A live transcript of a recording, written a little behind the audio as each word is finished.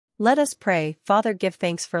Let us pray. Father, give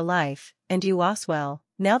thanks for life, and you Oswell.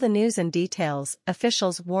 Now the news and details.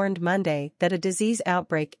 Officials warned Monday that a disease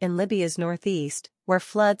outbreak in Libya's northeast, where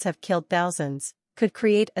floods have killed thousands, could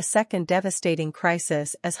create a second devastating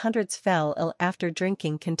crisis as hundreds fell ill after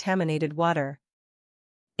drinking contaminated water.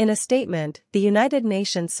 In a statement, the United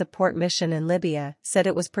Nations Support Mission in Libya said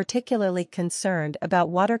it was particularly concerned about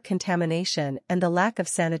water contamination and the lack of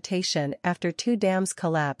sanitation after two dams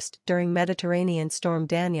collapsed during Mediterranean storm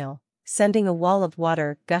Daniel, sending a wall of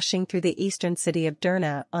water gushing through the eastern city of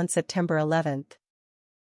Derna on September 11.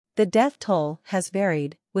 The death toll has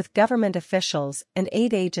varied, with government officials and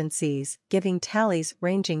aid agencies giving tallies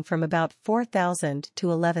ranging from about 4,000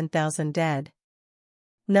 to 11,000 dead.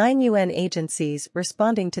 9 UN agencies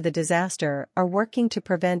responding to the disaster are working to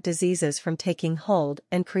prevent diseases from taking hold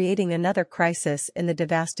and creating another crisis in the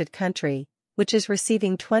devastated country, which is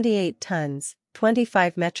receiving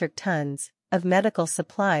 25 metric tons, of medical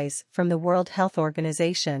supplies from the World Health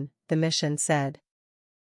Organization, the mission said.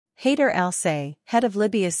 Haider al-Say, head of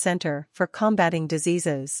Libya's Center for Combating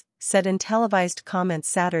Diseases, said in televised comments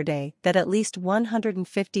Saturday that at least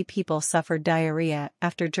 150 people suffered diarrhea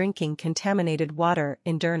after drinking contaminated water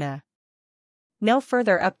in Derna. No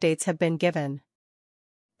further updates have been given.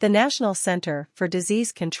 The National Center for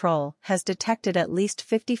Disease Control has detected at least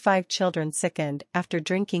 55 children sickened after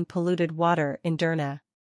drinking polluted water in Derna.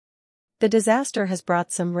 The disaster has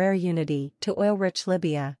brought some rare unity to oil-rich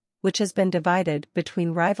Libya, which has been divided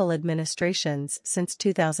between rival administrations since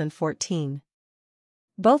 2014.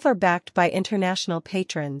 Both are backed by international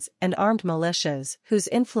patrons and armed militias whose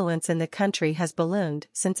influence in the country has ballooned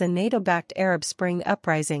since a NATO-backed Arab Spring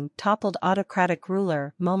uprising toppled autocratic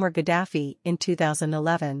ruler Muammar Gaddafi in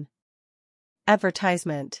 2011.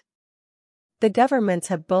 Advertisement. The governments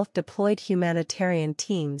have both deployed humanitarian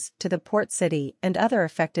teams to the port city and other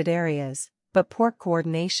affected areas, but poor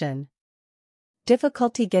coordination,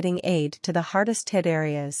 difficulty getting aid to the hardest-hit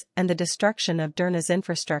areas, and the destruction of Derna's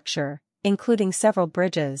infrastructure, including several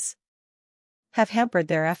bridges, have hampered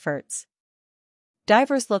their efforts.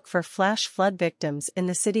 Divers look for flash flood victims in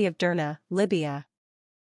the city of Derna, Libya.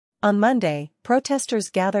 On Monday,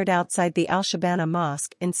 protesters gathered outside the Al-Shabana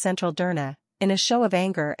Mosque in central Derna, in a show of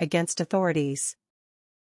anger against authorities.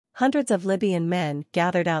 Hundreds of Libyan men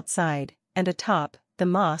gathered outside, and atop the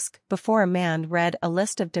mosque before a man read a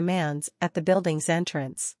list of demands at the building's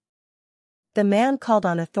entrance. The man called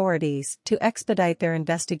on authorities to expedite their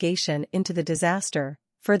investigation into the disaster,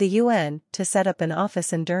 for the UN to set up an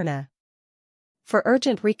office in Derna, for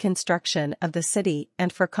urgent reconstruction of the city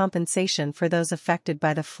and for compensation for those affected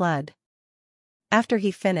by the flood. After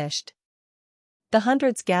he finished, the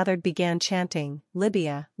hundreds gathered began chanting,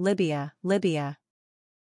 "Libya, Libya, Libya."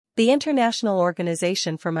 The International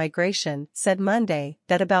Organization for Migration said Monday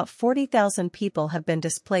that about 40,000 people have been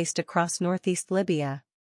displaced across northeast Libya,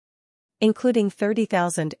 including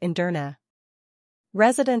 30,000 in Derna.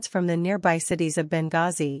 Residents from the nearby cities of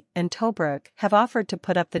Benghazi and Tobruk have offered to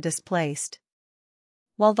put up the displaced,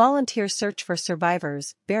 while volunteers search for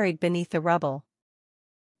survivors buried beneath the rubble.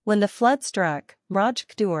 When the flood struck, Raj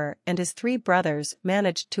Kdur and his 3 brothers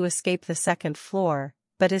managed to escape the second floor,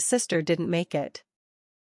 but his sister didn't make it.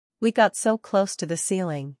 "We got so close to the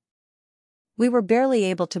ceiling. We were barely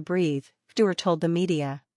able to breathe," Kdur told the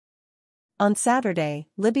media. On Saturday,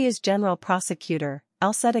 Libya's general prosecutor,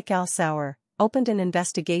 Al-Sadiq al-Sawar, opened an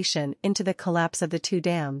investigation into the collapse of the 2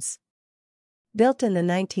 dams, built in the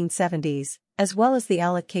 1970s, as well as the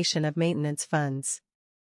allocation of maintenance funds.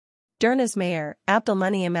 Derna's mayor,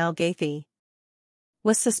 Abdelmunim al-Gaithi,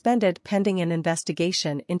 was suspended pending an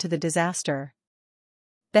investigation into the disaster.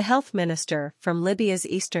 The health minister from Libya's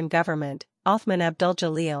eastern government, Othman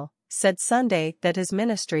Abdul-Jalil, said Sunday that his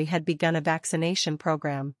ministry had begun a vaccination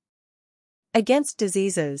program against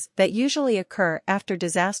diseases that usually occur after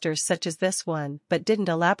disasters such as this one, but didn't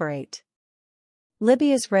elaborate.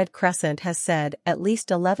 Libya's Red Crescent has said at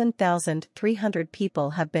least 11,300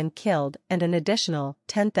 people have been killed and an additional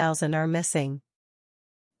 10,000 are missing.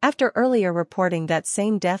 After earlier reporting that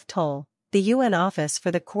same death toll, the UN Office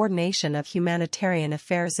for the Coordination of Humanitarian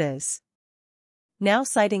Affairs is now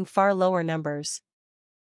citing far lower numbers,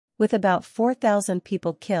 with about 4,000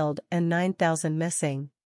 people killed and 9,000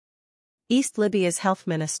 missing. East Libya's health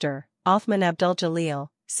minister, Othman Abdul-Jalil,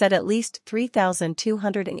 said at least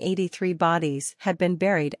 3,283 bodies had been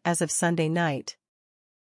buried as of Sunday night.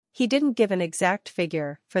 He didn't give an exact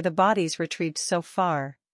figure for the bodies retrieved so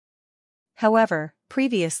far. However,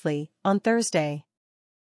 previously, on Thursday,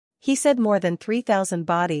 he said more than 3,000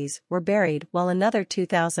 bodies were buried while another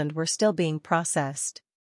 2,000 were still being processed.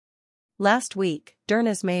 Last week,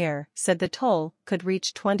 Derna's mayor said the toll could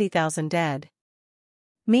reach 20,000 dead.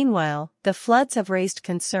 Meanwhile, the floods have raised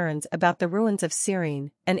concerns about the ruins of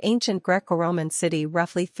Cyrene, an ancient Greco-Roman city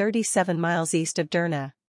roughly 37 miles east of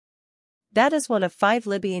Derna. That is one of 5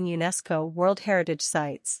 Libyan UNESCO World Heritage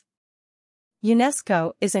Sites.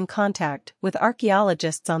 UNESCO is in contact with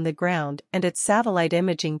archaeologists on the ground, and its satellite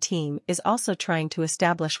imaging team is also trying to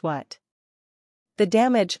establish what the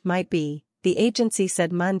damage might be, the agency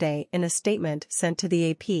said Monday in a statement sent to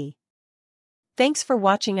the AP. Thanks for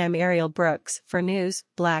watching. I'm Ariel Brooks for News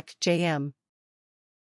Black JM.